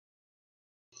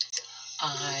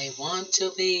I want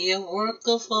to be a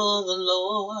worker for the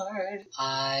Lord.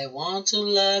 I want to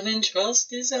love and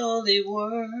trust His holy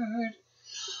word.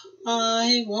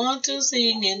 I want to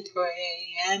sing and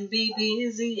pray and be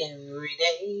busy every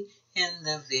day in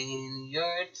the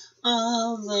vineyard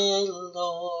of the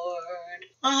Lord.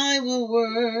 I will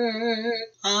work,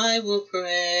 I will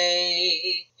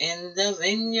pray in the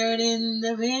vineyard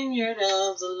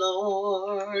of the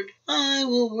Lord. I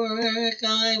will work,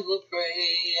 I will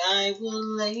pray, I will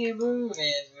labor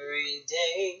every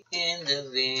day in the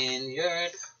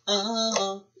vineyard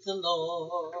of the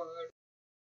Lord.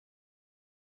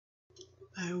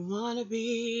 I want to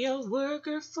be a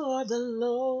worker for the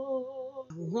Lord.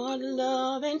 I want to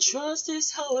love and trust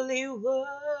His holy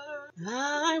word.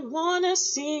 I want to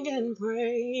sing and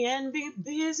pray and be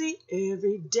busy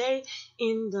every day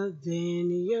in the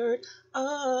vineyard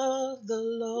of the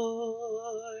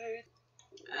Lord.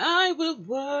 I will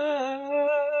work,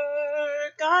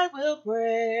 I will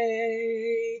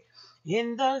pray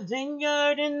in the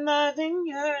vineyard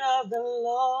of the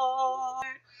Lord.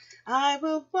 I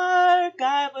will work,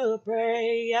 I will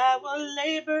pray, I will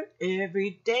labor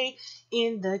every day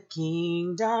in the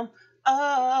kingdom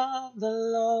of the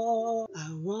Lord.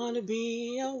 I want to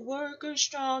be a worker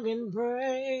strong and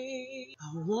brave.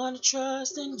 I want to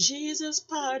trust in Jesus'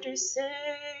 power to save.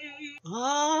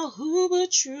 All who will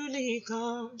truly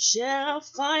come shall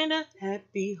find a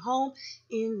happy home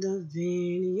in the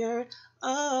vineyard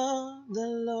of the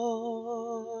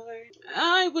Lord.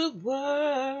 I will work,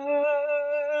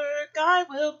 I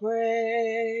will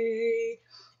pray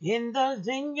in the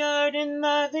vineyard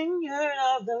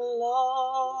of the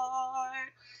Lord.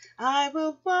 I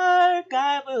will work,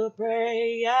 I will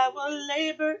pray, I will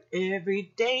labor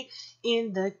every day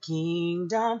in the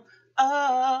kingdom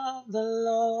of the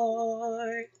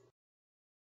Lord.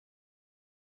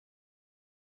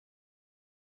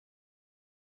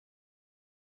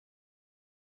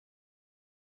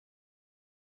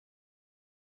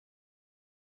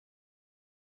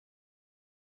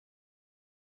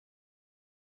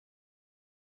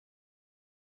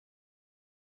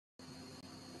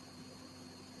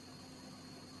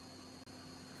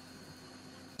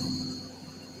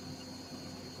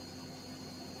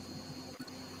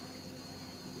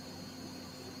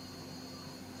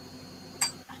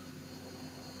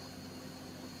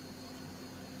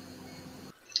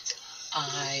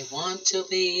 I want to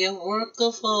be a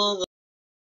worker for the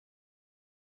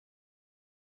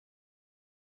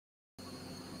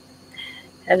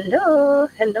Hello,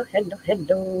 hello, hello,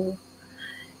 hello.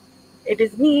 It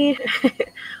is me,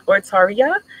 or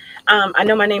Taria. I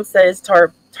know my name says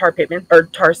Tar Pittman or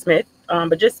Tar Smith,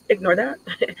 but just ignore that.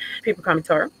 People call me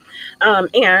Tar.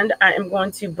 And I am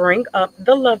going to bring up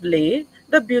the lovely,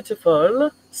 the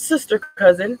beautiful sister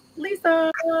cousin,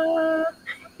 Lisa.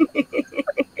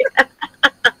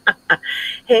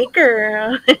 Hey,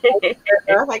 girl.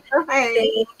 Like, oh,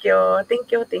 hey, Thank you,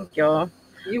 thank you, thank you.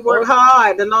 you work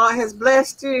hard. The Lord has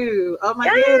blessed you. Oh my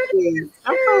Yes, goodness.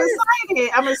 I'm so yes.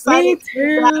 excited. I'm Me excited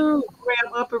to have the too.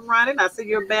 program up and running. I see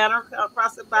your banner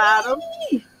across the bottom.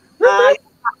 Yay. Woo, I'm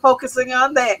not focusing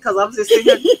on that because I'm just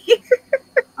sitting here.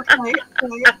 woo. Okay,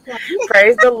 okay,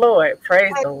 Praise the Lord.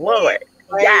 Praise the okay. Lord.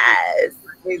 Praise Him, Yes.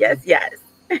 praise Yes, Him, yes.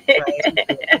 praise Him.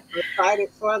 I'm excited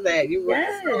for that. You're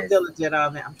working so Yes. diligent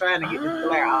on that. I'm trying to get this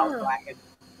glare off so Oh. I can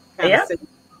kind of Yep. see.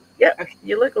 Yep. Okay.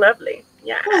 You look lovely.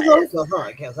 Yes.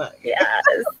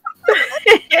 Yes.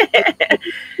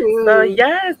 So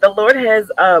yes, the Lord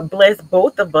has blessed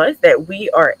both of us that we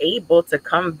are able to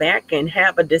come back and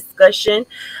have a discussion.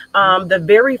 The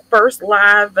very first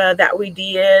live that we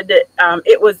did,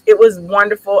 it was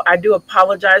wonderful. I do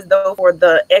apologize though for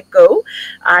the echo.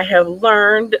 I have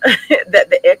learned that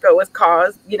the echo was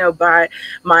caused, by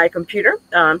my computer.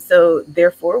 So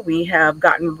therefore, we have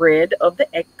gotten rid of the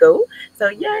echo. So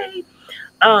yay!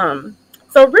 Um,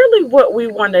 so really what we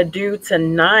want to do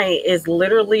tonight is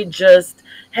literally just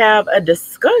have a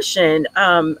discussion.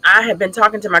 I have been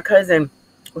talking to my cousin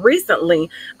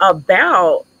recently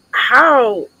about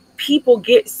how people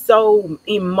get so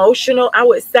emotional, I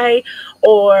would say,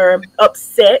 or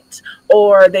upset,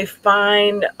 or they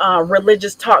find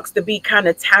religious talks to be kind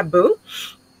of taboo.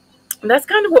 And that's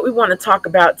kind of what we want to talk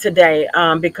about today,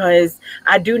 because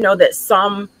I do know that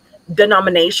some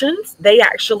denominations, they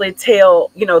actually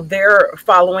tell their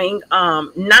following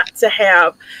not to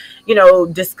have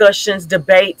discussions,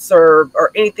 debates, or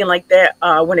anything like that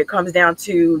when it comes down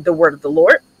to the word of the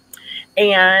Lord.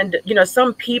 And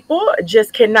some people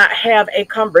just cannot have a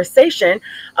conversation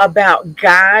about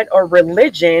God or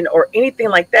religion or anything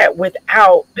like that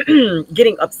without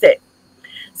getting upset.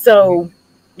 So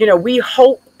we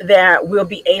hope that we'll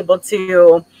be able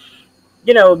to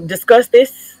discuss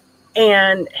this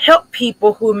and help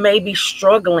people who may be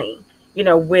struggling,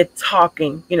 with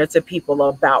talking, to people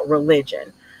about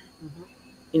religion.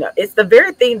 Mhm. It's the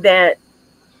very thing that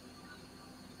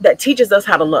teaches us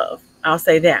how to love. I'll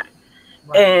say that.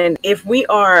 Right. And if we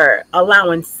are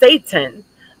allowing Satan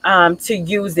to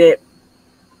use it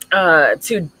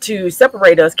to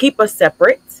separate us, keep us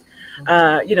separate,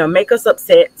 Mhm. make us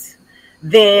upset,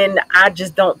 then I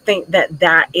just don't think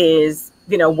that is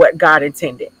what God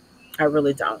intended. I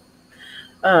really don't.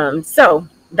 So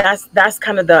that's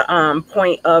kind of the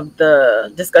point of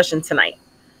the discussion tonight.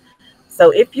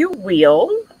 So if you will,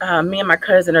 me and my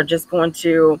cousin are just going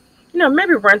to,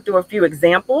 maybe run through a few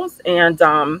examples and,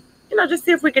 just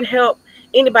see if we can help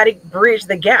anybody bridge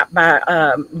the gap by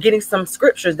getting some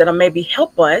scriptures that'll maybe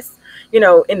help us,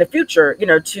 in the future,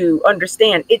 to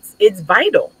understand it's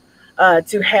vital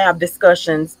to have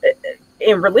discussions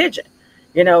in religion.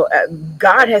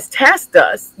 God has tasked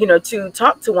us, to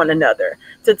talk to one another,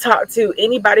 to talk to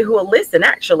anybody who will listen,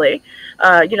 actually,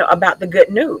 about the good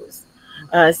news.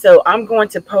 So I'm going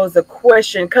to pose a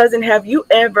question. Cousin, have you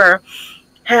ever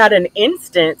had an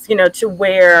instance, to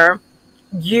where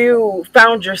you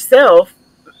found yourself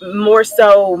more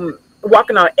so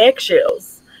walking on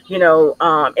eggshells, in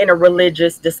a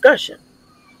religious discussion?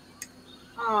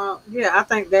 Yeah, I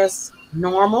think that's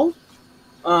normal.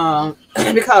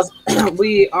 Because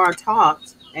we are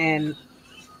taught and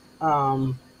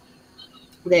that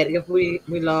if we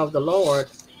love the Lord,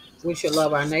 we should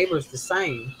love our neighbors the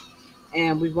same.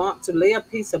 And we want to live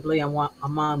peaceably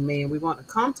among men. We want to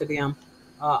come to them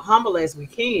humble as we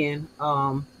can,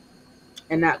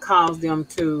 and not cause them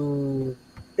to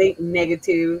think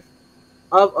negative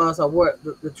of us or what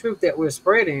the truth that we're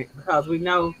spreading, because we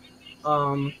know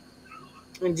um,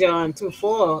 in John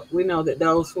 2:4, we know that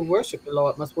those who worship the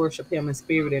Lord must worship him in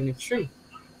spirit and in truth.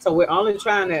 So we're only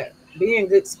trying to be in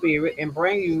good spirit and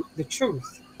bring you the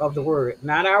truth of the word,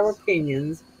 not our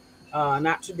opinions,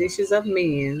 not traditions of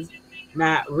men's,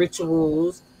 not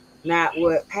rituals, not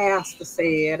what pastor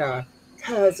said or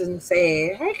cousin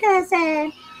said. Hey,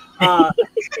 cousin. Uh,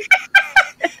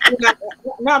 not,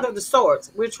 None of the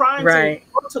sorts. We're trying to Right.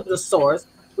 go to the source.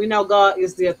 We know God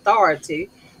is the authority.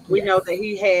 We know Yes. that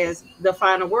He has the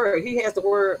final word. He has the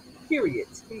word, period.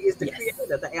 He is the Yes.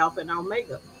 creator, the Alpha and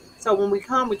Omega. So when we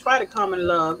come, we try to come in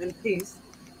love and peace,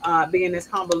 being as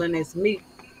humble and as meek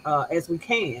as we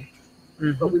can.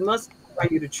 But Hmm. we must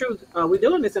bring you the truth. We're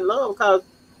doing this in love because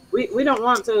we don't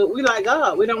want to, we like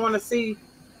God. We don't want to see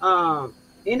um,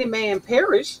 any man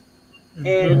perish. Hmm.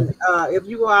 And if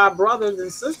you are our brothers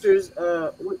and sisters,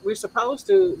 we're supposed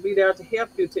to be there to help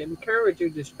you, to encourage you,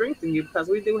 to strengthen you, because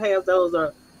we do have those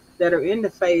that are in the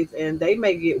faith, and they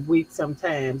may get weak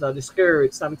sometimes or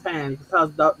discouraged sometimes because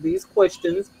these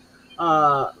questions,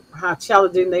 how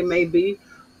challenging they may be,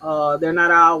 they're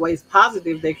not always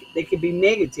positive. They can be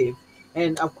negative,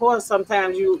 and of course,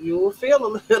 sometimes you will feel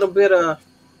a little bit of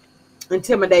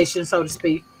intimidation, so to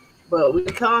speak. But we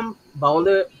come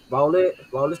boldly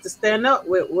to stand up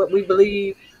with what we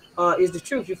believe is the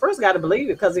truth. You first got to believe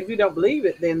it, because if you don't believe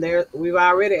it, then we've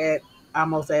already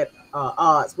almost at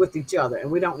odds with each other, and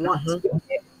we don't want to Hmm. do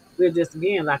that. We're just,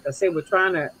 again, like I said, we're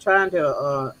trying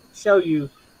to show you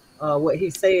what He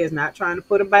says, not trying to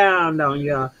put a bound on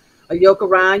you, a yoke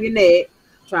around your neck,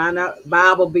 trying to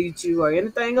Bible beat you or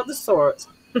anything of the sort.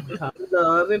 We come in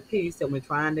love and peace, and we're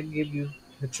trying to give you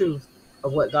the truth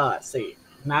of what God said,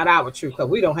 not our truth, because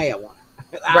we don't have one.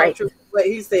 Our Right. truth is what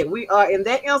He said. We are, in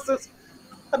that instance,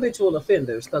 habitual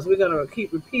offenders, because we're going to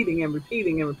keep repeating and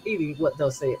repeating and repeating what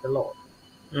thus said the Lord.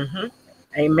 Hmm.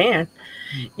 Amen.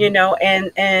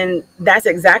 Mhm. And that's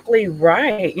exactly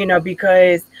right,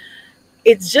 because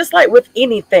it's just like with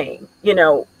anything,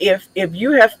 if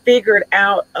you have figured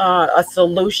out a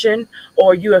solution,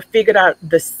 or you have figured out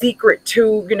the secret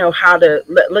to, how to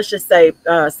let's just say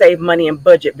save money and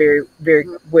budget very very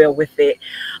Mhm. well with it,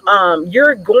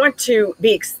 you're going to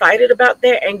be excited about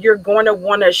that, and you're going to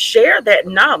want to share that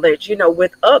knowledge,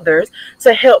 with others,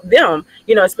 to help them,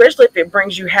 especially if it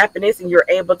brings you happiness and you're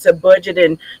able to budget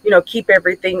and, keep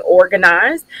everything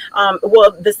organized.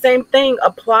 Well, the same thing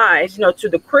applies, to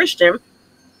the Christian,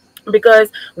 because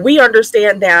we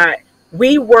understand that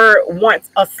we were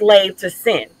once a slave to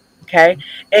sin. Okay.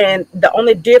 And the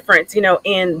only difference,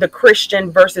 in the Christian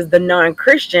versus the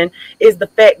non-Christian is the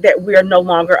fact that we are no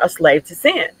longer a slave to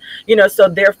sin. So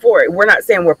therefore, we're not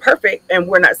saying we're perfect, and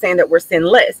we're not saying that we're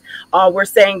sinless. All we're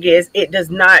saying is it does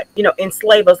not,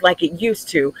 enslave us like it used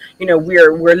to.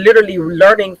 We're literally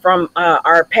learning from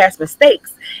our past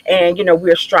mistakes, and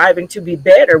we're striving to be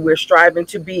better. We're striving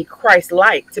to be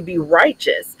Christ-like, to be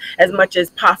righteous as much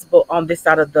as possible on this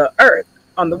side of the earth.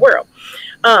 on the world.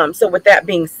 So with that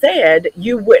being said,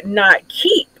 you would not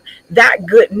keep that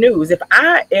good news. If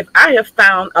I have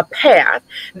found a path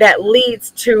that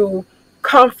leads to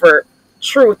comfort,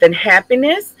 truth, and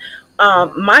happiness,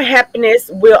 my happiness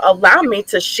will allow me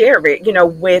to share it,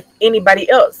 with anybody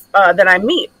else that I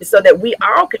meet, so that we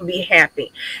all can be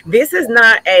happy. This is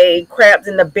not a crabs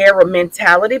in the barrel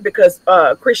mentality, because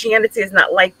Christianity is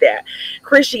not like that.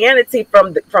 Christianity,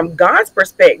 from God's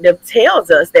perspective,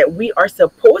 tells us that we are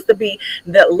supposed to be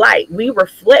the light. We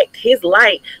reflect His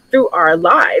light through our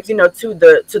lives, to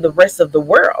the rest of the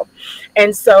world.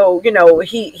 And so,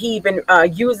 He even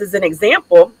uses an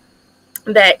example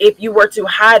that if you were to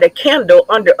hide a candle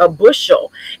under a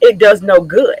bushel, it does no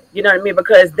good. You know what I mean?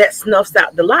 Because that snuffs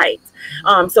out the light.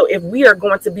 So if we are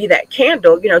going to be that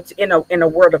candle, in a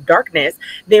world of darkness,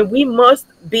 then we must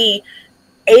be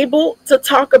able to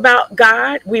talk about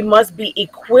God. We must be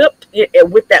equipped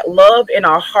with that love in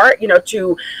our heart,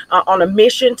 to on a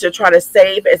mission to try to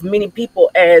save as many people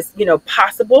as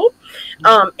possible.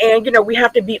 And we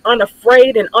have to be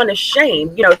unafraid and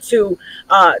unashamed, to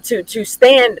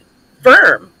stand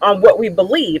firm on what we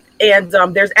believe. And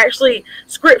there's actually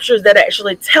scriptures that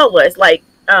actually tell us, like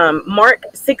Mark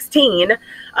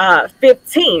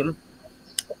 16:15.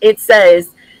 It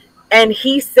says, "And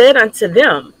He said unto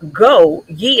them, Go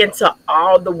ye into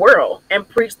all the world and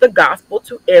preach the gospel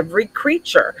to every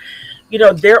creature."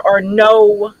 There are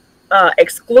no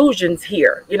exclusions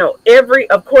here.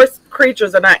 Of course,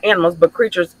 creatures are not animals, but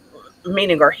creatures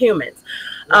meaning are humans.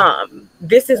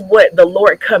 This is what the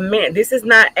Lord command. This is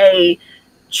not a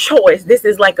choice. This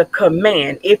is like a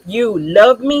command. If you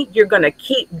love me, you're going to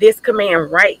keep this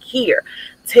command right here.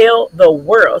 Tell the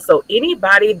world. So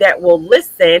anybody that will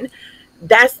listen,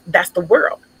 that's the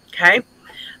world. Okay.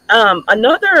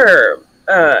 Another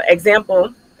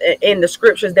example in the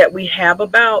scriptures that we have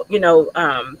about,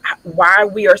 why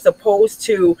we are supposed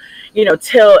to,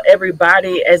 tell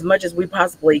everybody as much as we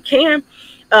possibly can,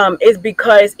 is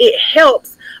because it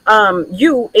helps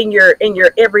you in your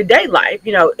everyday life.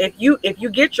 If you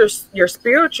get your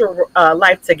spiritual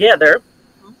life together,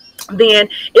 then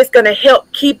it's going to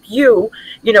help keep you,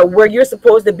 where you're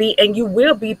supposed to be, and you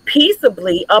will be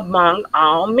peaceably among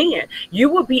all men. You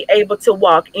will be able to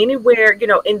walk anywhere,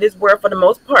 in this world for the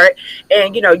most part,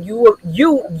 and you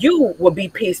will be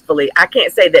peacefully. I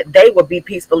can't say that they will be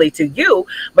peacefully to you,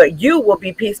 but you will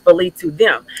be peacefully to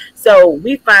them. So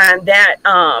we find that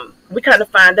we kind of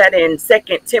find that in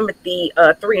 2 Timothy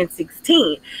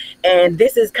 3:16. And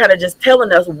this is kind of just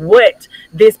telling us what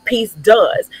this peace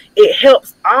does. It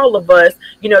helps all of us,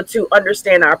 to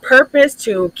understand our purpose,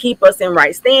 to keep us in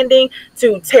right standing,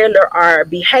 to tailor our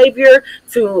behavior,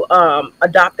 to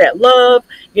adopt that love,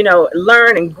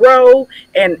 learn and grow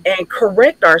and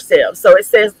correct ourselves. So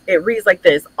it reads like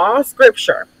this: all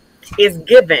scripture is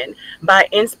given by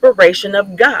inspiration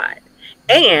of God,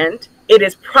 and it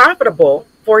is profitable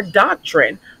for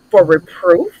doctrine, for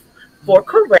reproof, for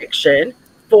correction,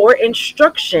 for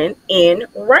instruction in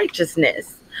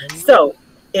righteousness. So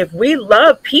if we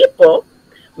love people,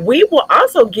 we will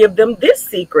also give them this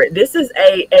secret. This is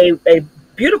a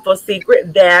beautiful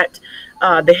secret that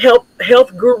the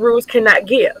health gurus cannot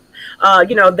give.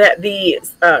 That the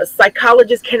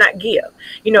psychologists cannot give,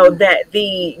 that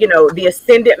the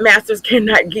ascendant masters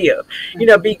cannot give,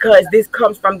 because this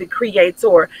comes from the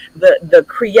creator, the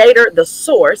creator, the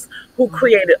source who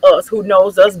created us, who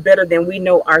knows us better than we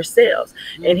know ourselves.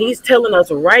 And He's telling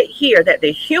us right here that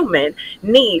the human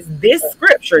needs these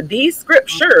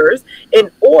scriptures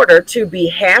in order to be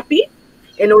happy,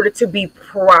 in order to be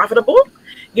profitable,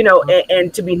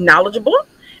 and to be knowledgeable,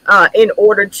 in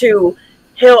order to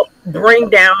help bring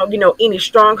down, any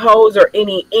strongholds or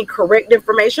any incorrect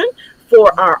information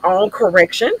for our own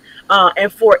correction,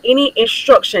 and for any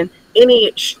instruction,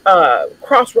 any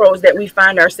crossroads that we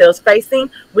find ourselves facing.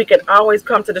 We can always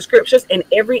come to the scriptures, and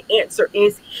every answer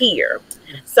is here.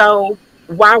 So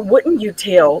why wouldn't you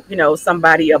tell,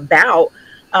 somebody about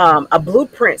a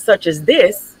blueprint such as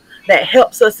this that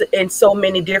helps us in so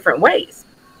many different ways?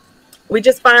 We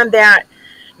just find that,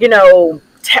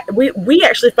 we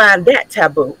actually find that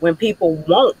taboo when people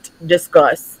won't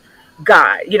discuss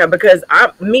God, because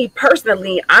me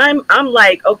personally, I'm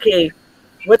like, okay,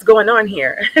 what's going on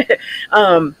here?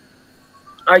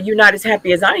 Are you not as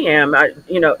happy as I am?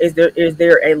 Is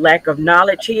there a lack of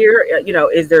knowledge here?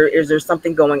 Is there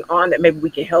something going on that maybe we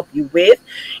can help you with?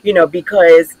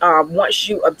 Because once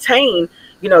you obtain,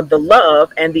 the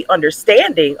love and the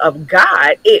understanding of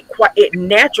God, it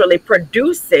naturally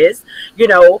produces,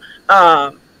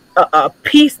 a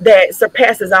peace that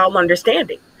surpasses all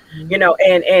understanding. you know,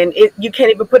 and you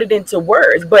can't even put it into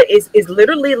words, but it's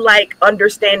literally like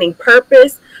understanding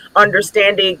purpose,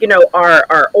 understanding, you know,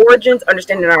 our origins,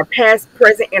 understanding our past,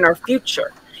 present, and our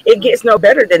future. It gets no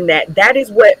better than that. That is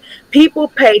what people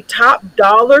pay top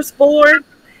dollars for,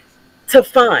 to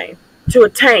find, to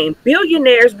attain.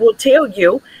 Billionaires will tell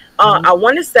you. I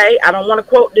want to say, I don't want to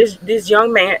quote this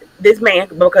young man, this man,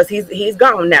 because he's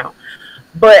gone now.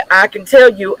 But I can tell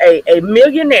you, a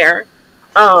millionaire,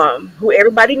 who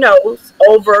everybody knows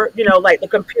over, you know, like the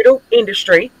computer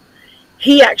industry,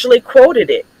 he actually quoted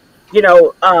it. You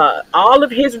know, all of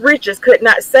his riches could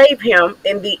not save him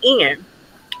in the end.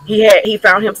 He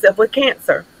found himself with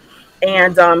cancer,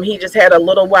 and he just had a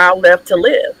little while left to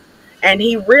live. And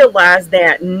he realized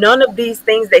that none of these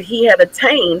things that he had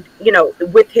attained, you know,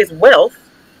 with his wealth,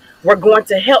 were going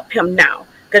to help him now,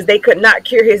 because they could not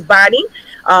cure his body.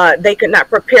 They could not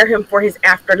prepare him for his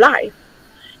afterlife,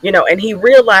 you know, and he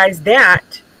realized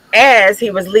that as he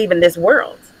was leaving this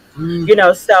world, you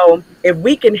know. So if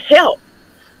we can help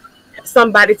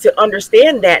somebody to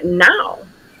understand that now,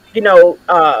 you know,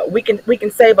 we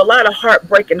can save a lot of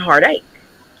heartbreak and heartache.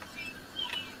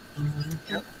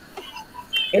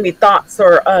 Any thoughts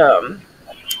or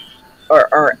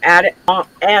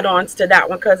add-ons to that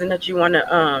one, cousin, that you want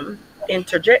to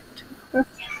interject?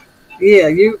 Yeah,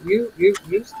 you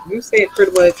said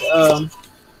pretty much.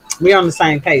 We're on the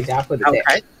same page. I put it Okay.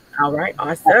 there. All right.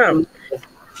 Awesome.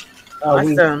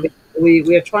 Awesome.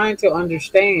 We're trying to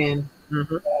understand,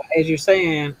 Hmm. as you're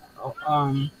saying,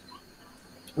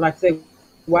 like I say,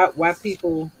 why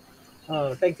people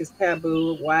think it's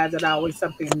taboo. Why is it always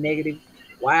something negative?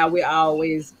 Why are we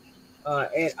always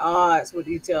at odds with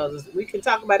each other? We can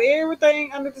talk about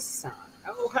everything under the sun.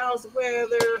 Oh, how's the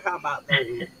weather? How about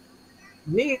those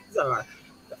meats, or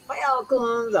the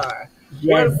falcons, or what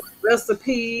Yes. about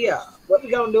recipe? What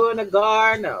we gonna do in the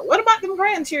garden? What about them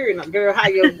grandchildren? Girl, how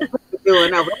you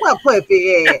doing over there? What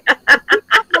puppy at? We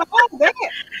talk about all that.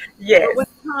 But Yes. when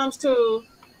it comes to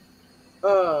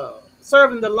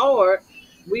serving the Lord,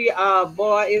 we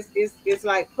boy, it's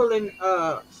like pulling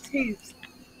teeth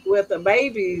with a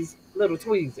baby's little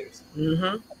tweezers.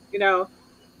 Hmm. You know,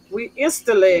 we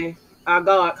instantly our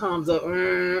God comes up,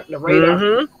 the radar.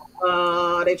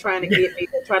 Hmm. They trying to get me,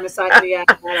 they're trying to psych me out.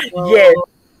 Yes.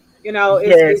 You know,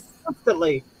 it's Yes.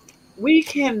 instantly. We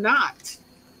cannot.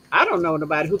 I don't know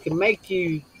nobody who can make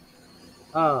you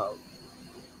uh,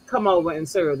 come over and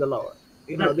serve the Lord.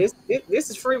 You know, Mm. this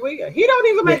is free will. He don't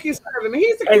even Yes. make you serve him.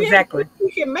 He's the creator. Exactly.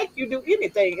 He can make you do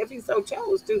anything if he so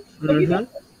chose to. But he Hmm. doesn't.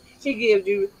 He gives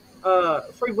you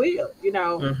free will. You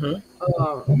know, Hmm.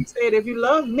 he said, if Hmm. you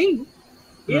love me,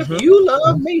 he's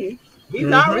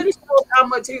Hmm. already showed how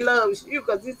much he loves you,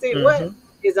 because he said, what? Hmm.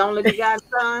 His only begotten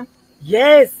son.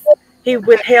 Yes. He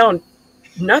withheld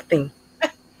nothing.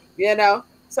 You know,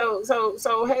 so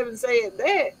having said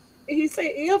that, he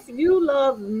said, if you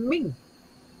love me,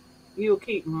 you'll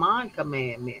keep my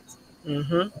commandments,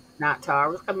 Hmm. not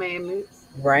Tara's commandments,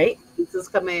 Right. Jesus'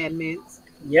 commandments.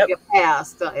 Yep. Your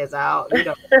pastor is out, you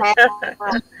know,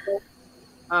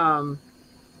 um,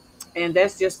 and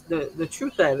that's just the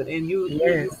truth of it. And you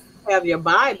Yes. have your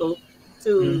Bible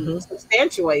to Hmm.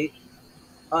 substantiate.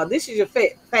 This is your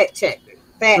fact checker,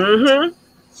 fact Hmm.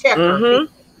 checker. Hmm.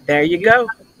 There you You go.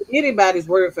 anybody's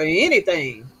word for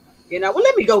anything. You know, well,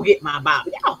 let me go get my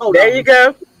Bible. Y'all hold There you on.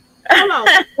 go. Hold on.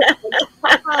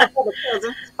 Hold on,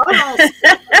 cousin. Hold on.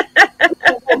 We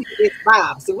gonna go get this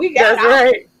Bible. So we got That's our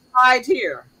right. right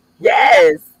here. We got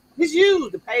Yes. just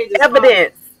use the pages from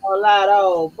Evidence. a lot.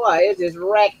 Oh boy, it's just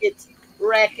racket.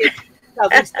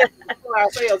 Because we step for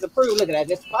ourselves to prove. Look at that,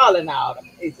 just falling out of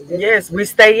pages. Just Yes. We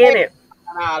stay in it.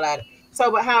 and all that.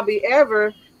 So, but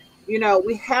however, you know,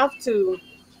 we have to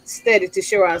study to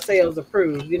show ourselves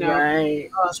approved. You know, Right.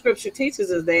 Scripture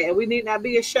teaches us that, and we need not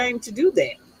be ashamed to do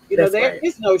that. You know, That's there right.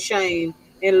 is no shame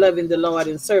in loving the Lord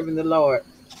and serving the Lord.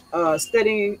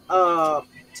 Studying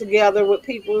together with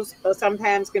people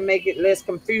sometimes can make it less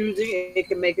confusing. It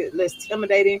can make it less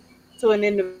intimidating to an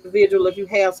individual if you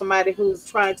have somebody who's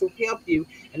trying to help you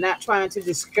and not trying to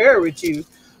discourage you.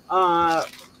 Uh,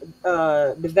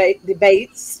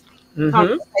 debates, Hmm.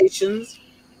 conversations.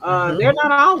 Hmm. They're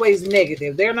not always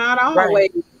negative. They're not Right.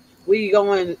 always we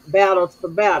going battle for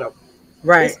battle. It's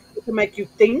Right. to make you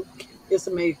think. It's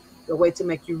a way to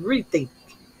make you rethink.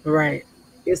 Right.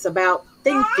 It's about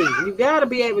thinking. You got to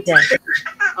be able to Yes. think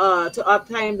to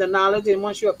obtain the knowledge, and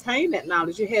once you obtain that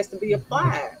knowledge, it has to be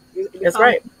applied. It That's becomes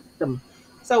right. wisdom.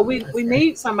 So we That's right.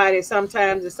 need somebody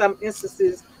sometimes in some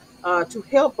instances to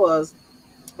help us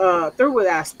through with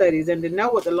our studies and to know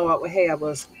what the Lord would have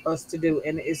us to do.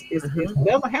 And it Hmm.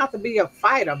 doesn't have to be a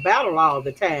fight, a battle all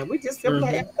the time. We just simply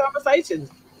Hmm. have conversations.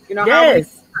 You know, how will you,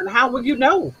 Yes. and how will you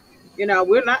know? You know,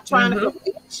 we're not trying to Mm-hmm.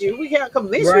 convince you. We can't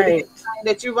convince you to Right. anything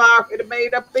that you've already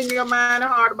made up in your mind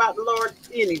and heart about the Lord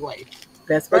anyway.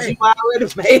 That's Because right. you've already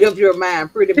made up your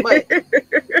mind pretty much. You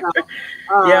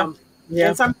know? Yeah. Yeah.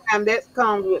 And sometimes that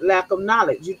comes with lack of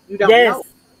knowledge. You don't Yes. know.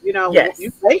 You know, Yes. you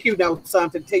think you know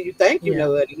something till you think you Yeah.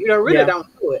 know it. And you don't really Yeah. don't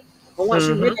know it. But once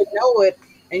you Mm-hmm. really know it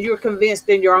and you're convinced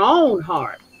in your own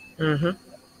heart, Mm-hmm.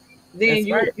 then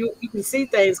That's right. you can see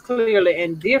things clearly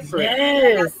and different.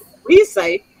 Yes. We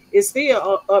say it's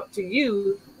still up to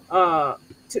you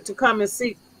to come and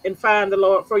seek and find the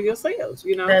Lord for yourselves,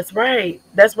 you know? That's right.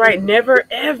 That's And right. Never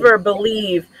ever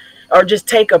believe or just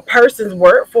take a person's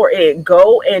word for it.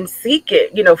 Go and seek it.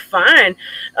 Find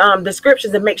the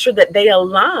scriptures and make sure that they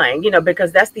align.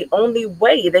 Because that's the only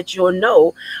way that you'll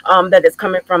know that it's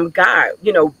coming from God.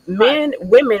 right. Men,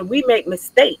 women, we make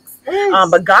mistakes, Yes.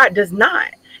 but God does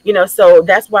not. So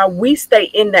that's why we stay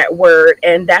in that word,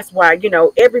 and that's why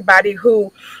everybody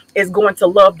who is going to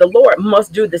love the Lord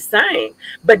must do the same.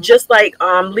 But just like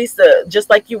Lisa, just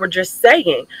like you were just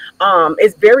saying,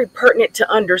 it's very pertinent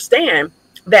to understand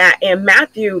that in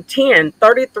Matthew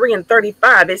 10:33 and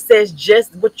 35, it says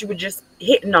just what you were just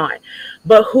hitting on.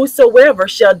 But whosoever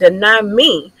shall deny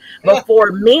me Yeah.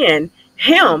 before men,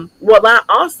 Yeah. him will I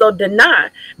also deny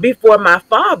before my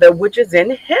Father which is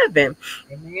in heaven.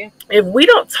 Amen. If we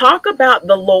don't talk about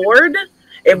the Lord,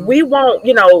 if Mhm. we won't,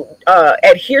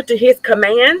 adhere to his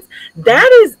commands,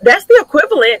 Mhm. that's the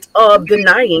equivalent of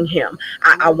denying him.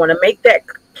 I Mhm. want to make that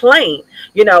plain.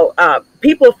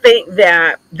 People think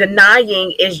that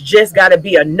denying is just got to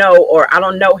be a no, or I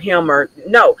don't know him, or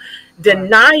no. Right.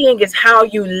 Denying is how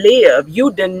you live.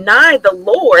 You deny the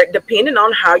Lord depending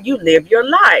on how you live your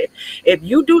life. If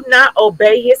you do not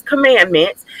obey his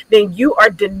commandments, then you are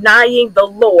denying the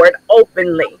Lord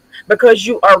openly, because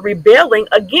you are rebelling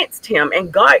against him,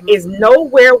 and God is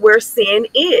nowhere where sin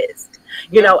is.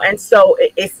 Yeah. And so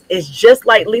it's just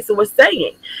like Lisa was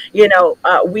saying.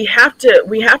 We have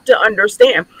to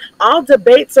understand, all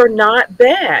debates are not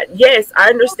bad. Yes, I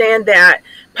understand that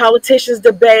politicians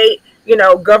debate,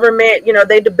 government,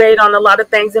 they debate on a lot of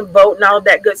things and vote and all of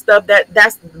that good stuff. But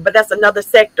that's another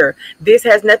sector. This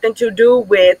has nothing to do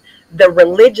with the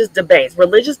religious debates.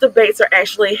 Religious debates are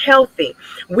actually healthy.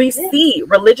 We Yeah. see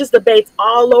religious debates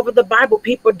all over the Bible.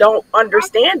 People don't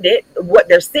understand it, what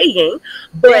they're seeing,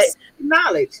 They're but seeking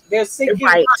knowledge. They're seeking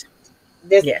right.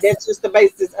 knowledge. Yes. That's just the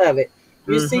basis of it.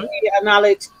 You seek Mm-hmm. a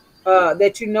knowledge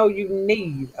that you know you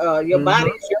need. Your body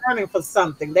Mm-hmm. is yearning for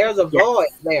something. There's a void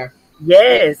Yes. there. And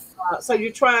Yes. so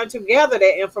you're trying to gather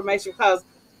that information because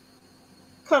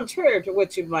contrary to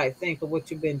what you might think or what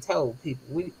you've been told,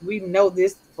 people, we know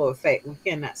this for a fact. We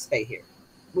cannot stay here.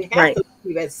 We have Right. to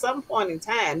leave at some point in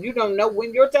time. You don't know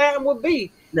when your time will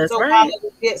be. That's So while right.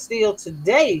 it gets still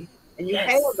today, and you have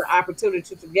Yes. the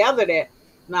opportunity to gather that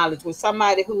knowledge with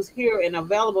somebody who's here and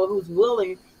available, who's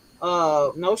willing,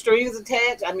 no strings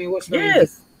attached. I mean, what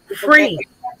strings? Yes. Free.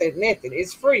 Nothing.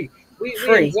 It's free. We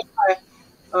Free.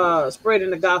 enjoy spreading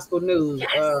the gospel news.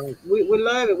 Yes. We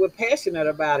love it. We're passionate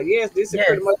about it. Yes, this is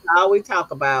pretty Yes. much all we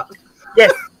talk about.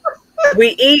 Yes. We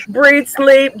eat, breathe,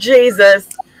 sleep, Jesus.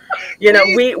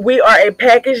 We, We are a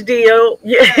package deal.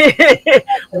 Yeah.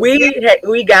 yeah,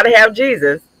 we gotta have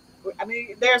Jesus. I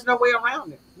mean, there's no way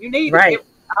around it. You need it Right.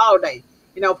 all day.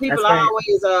 You know, people That's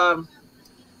right. always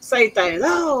say things.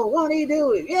 Oh, won't he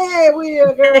do it? Yeah, we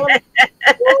will, girl.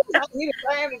 I need a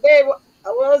plan today. What I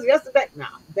was yesterday. No,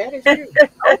 that is true.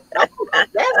 No, no, no,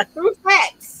 that's true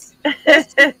facts.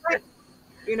 That's true facts.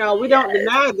 You know, we don't Yes.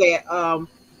 deny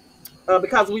that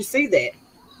because we see that.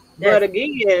 Yes. But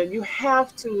again, you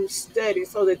have to study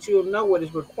so that you'll know what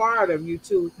is required of you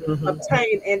to Hmm.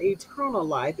 obtain an eternal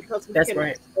life because we That's cannot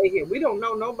right. stay here. We don't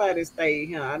know nobody stay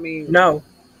here. I mean, No.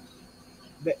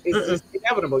 it's Mm-mm. just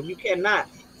inevitable. You cannot.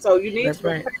 So you need to That's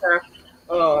right. prepare,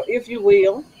 if you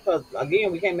will, because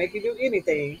again, we can't make you do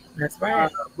anything. That's Uh,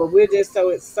 right. but we're just so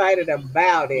excited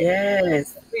about it.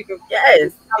 Yes. People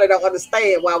Yes. probably don't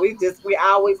understand why we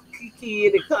always kiki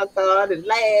and cuss and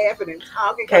laughing and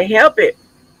talking. Can't help it.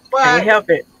 Can't But help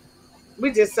it.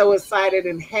 we're just so excited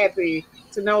and happy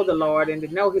to know the Lord and to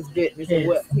know His goodness and Yes.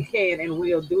 what He can and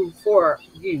will do for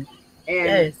you. And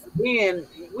Yes. again,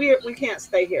 we can't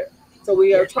stay here, so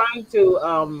we are Yes. trying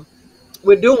to.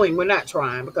 We're not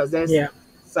trying because that's Yeah.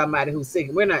 somebody who's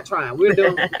seeking. We're not trying. We're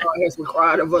doing what God has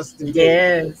required of us to do.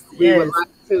 Yes. We would Yes. like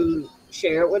to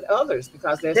share it with others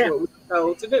because that's Yeah. what we're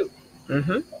told to do.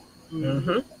 Mhm. Mhm.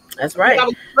 Mhm. That's If you right. have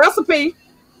a recipe,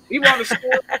 you want to share.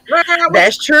 Girl, what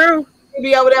That's true. you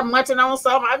be over there munching on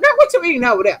something? Girl, what you eating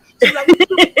over there? She's like,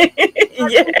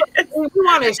 Yes. we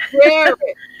want to share it,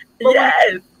 but when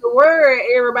Yes. the word,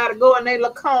 everybody go in their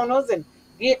little corners and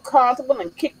get comfortable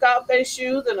and kick off their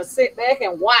shoes and sit back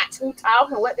and watch who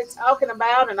talking, what they're talking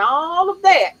about, and all of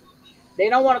that. They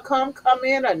don't want to come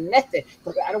in or nothing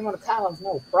because I don't want to cause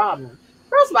no problem.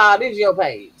 First of all, this is your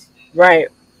page. Right.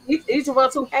 Each of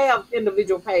us who have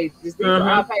individual pages, these are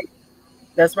our pages.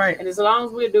 That's right. And as long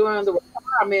as we're doing the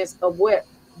requirements of what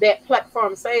that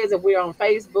platform says, if we're on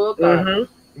Facebook or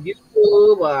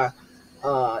YouTube or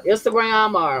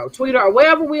Instagram or Twitter or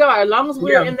wherever we are, as long as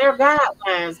we're in their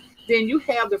guidelines, then you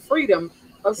have the freedom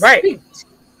of speech.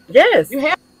 Yes. You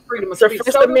have freedom of speech. It's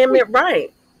a First Amendment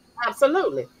right.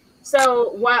 Absolutely.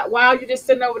 So while you're just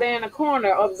sitting over there in the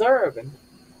corner observing,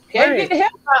 can't get the hell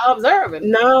by observing.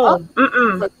 No.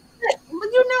 But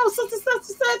you know, such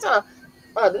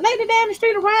the lady down the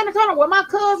street around the corner where my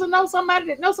cousin knows somebody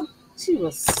that knows some. She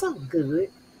was so good.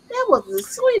 That was the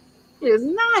sweetest,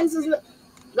 nicest.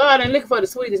 God ain't looking for the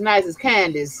sweetest, nicest,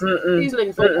 kindest. He's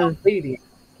looking for the obedient.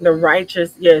 The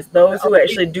righteous, yes, those who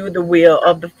actually do the will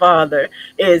of the Father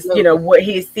is, you know, what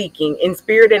He's seeking in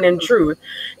spirit and in truth.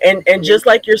 And just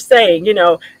like you're saying, you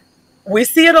know, we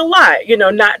see it a lot, you know,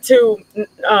 not to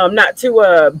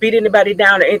beat anybody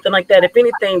down or anything like that. If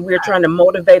anything, we're trying to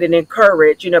motivate and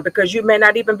encourage, you know, because you may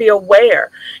not even be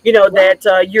aware, you know, that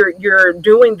you're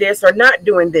doing this or not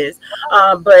doing this.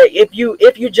 But if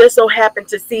you just so happen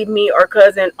to see me or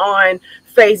cousin on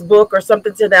Facebook or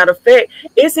something to that effect,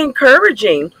 it's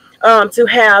encouraging to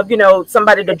have, you know,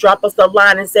 somebody to drop us a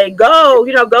line and say, go,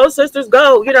 you know, go sisters,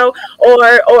 go, you know,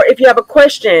 or if you have a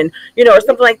question, you know, or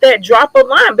something like that, drop a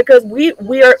line, because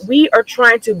we are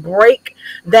trying to break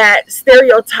that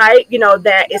stereotype, you know,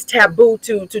 that is taboo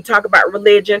to talk about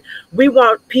religion. We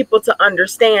want people to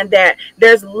understand that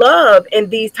there's love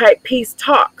in these type peace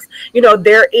talks. You know,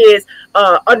 there is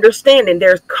understanding,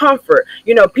 there's comfort.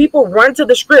 You know, people run to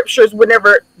the scriptures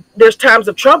whenever there's times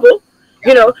of trouble.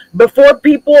 You know, before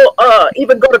people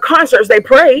even go to concerts, they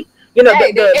pray. You know,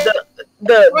 exactly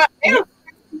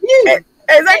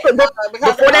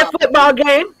before that football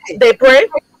game, they pray.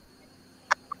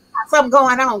 Something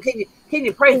going on. Can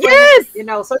you pray for me? You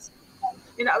know, so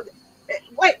you know.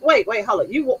 Wait, hold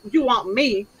on. You want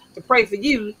me to pray for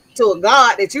you to a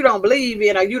God that you don't believe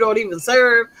in or you don't even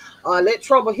serve, or let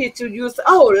trouble hit you? You say,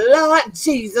 "Oh Lord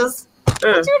Jesus."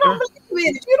 But you don't believe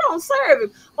in it. You don't serve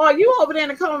him. Or you over there in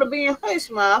the corner being hush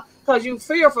mouth because you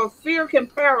fearful. Fear can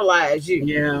paralyze you.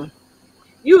 Yeah.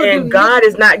 And God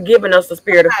is not giving us a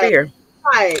spirit of fear.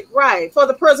 Right. For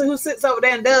the person who sits over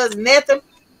there and does nothing,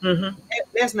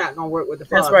 that's not going to work with the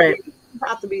Father. That's right. You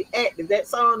have to be active. That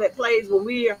song that plays when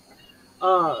we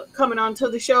are coming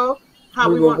onto the show, how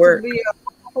we want to be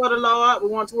for the Lord. We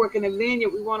want to work in the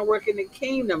vineyard. We want to work in the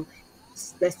kingdom.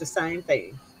 That's the same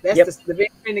thing. That's the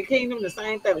victory in the kingdom, the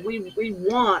same thing. We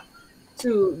want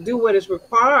to do what is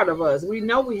required of us. We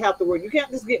know we have to work. You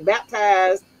can't just get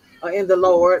baptized in the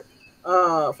Lord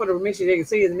for the remission they can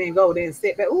see and then go there and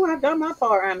sit back. Oh, I've done my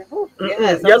part.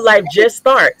 Yes, your life just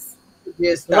starts.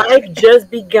 Life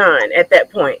just begun at that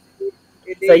point.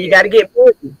 So you got to get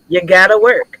busy. You got to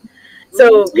work.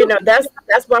 So, you know, that's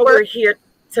why we're here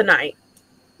tonight.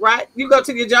 Right? You go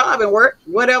to your job and work,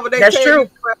 whatever they That's true.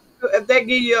 If they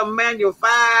give you a manual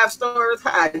 5 stories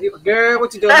high, girl,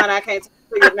 what you doing, honey? I can't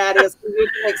take it now.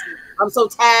 I'm so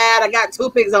tired. I got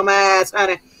toothpicks on my ass,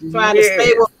 honey. Trying to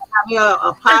stable me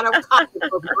a pot of coffee.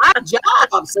 My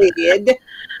job said,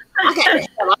 I can't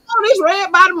have all this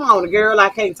red bottom on, girl. I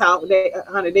can't talk with that,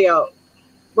 honey.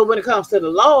 But when it comes to the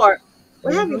Lord,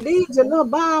 well, have you did your little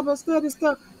Bible study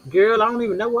stuff? Girl, I don't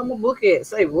even know what my book is.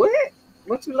 Say, what?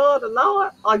 What you love the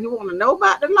Lord? Or you want to know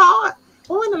about the Lord?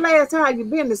 When the last time you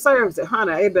been to service at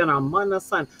honey? It been on Monday or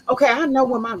Sunday. Okay, I know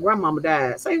when my grandmama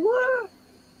died. Say what?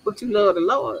 But you love the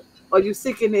Lord? Or you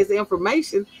seeking this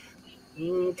information?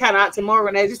 Kind of out tomorrow,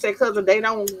 and as you say, cousin, they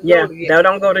don't. Go together. They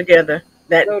don't go together.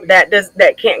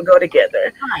 That can't go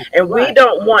together. Right, and we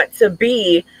don't want to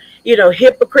be, you know,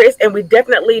 hypocrites, and we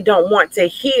definitely don't want to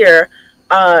hear,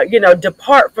 you know,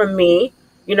 depart from me.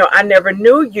 You know, I never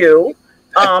knew you.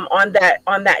 On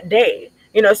that day.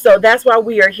 You know, so that's why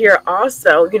we are here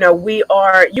also. You know,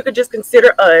 you could just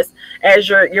consider us as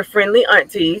your friendly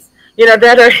aunties, you know,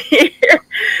 that are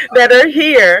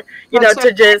here, you know,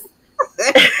 to just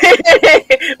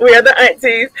we are the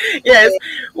aunties. Yes,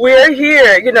 we're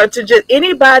here, you know, to just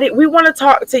anybody. We want to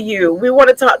talk to you. We want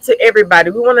to talk to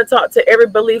everybody. We want to talk to every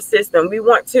belief system. We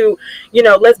want to, you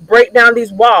know, let's break down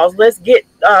these walls. Let's get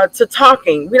to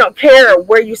talking. We don't care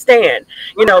where you stand.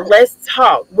 You know, let's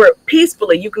talk. We're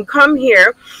peacefully. You can come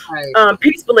here,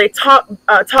 peacefully talk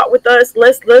with us.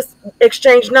 Let's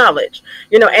exchange knowledge,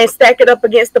 you know, and stack it up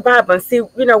against the Bible and see,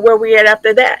 you know, where we're at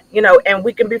after that, you know, and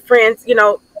we can be friends, you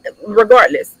know,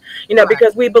 regardless, Right.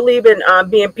 because we believe in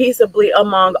being peaceably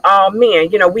among all men.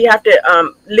 We have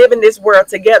to live in this world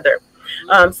together.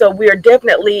 So we are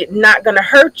definitely not going to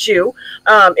hurt you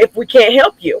if we can't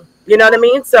help you. You know what I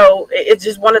mean? So it's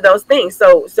just one of those things.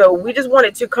 So we just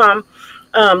wanted to come,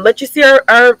 let you see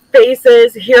our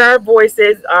faces, hear our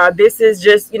voices. This is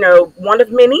just, one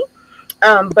of many.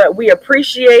 But we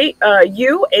appreciate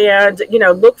you, and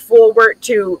look forward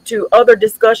to other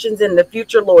discussions in the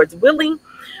future, Lord's willing.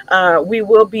 We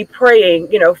will be praying,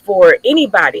 for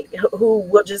anybody who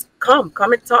will just come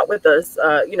and talk with us.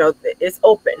 It's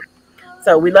open.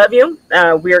 So we love you.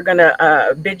 We are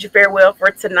gonna bid you farewell for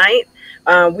tonight.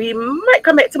 We might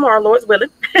come back tomorrow, Lord's willing.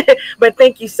 But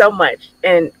thank you so much,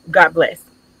 and God bless.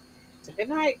 Good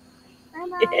night.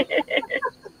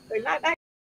 Good night.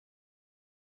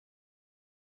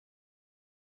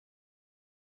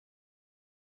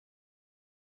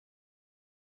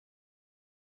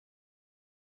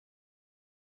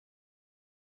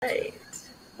 Right.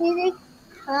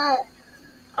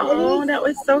 Oh, that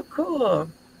was so cool.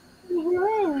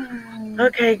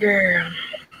 Okay, girl.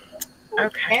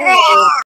 Okay.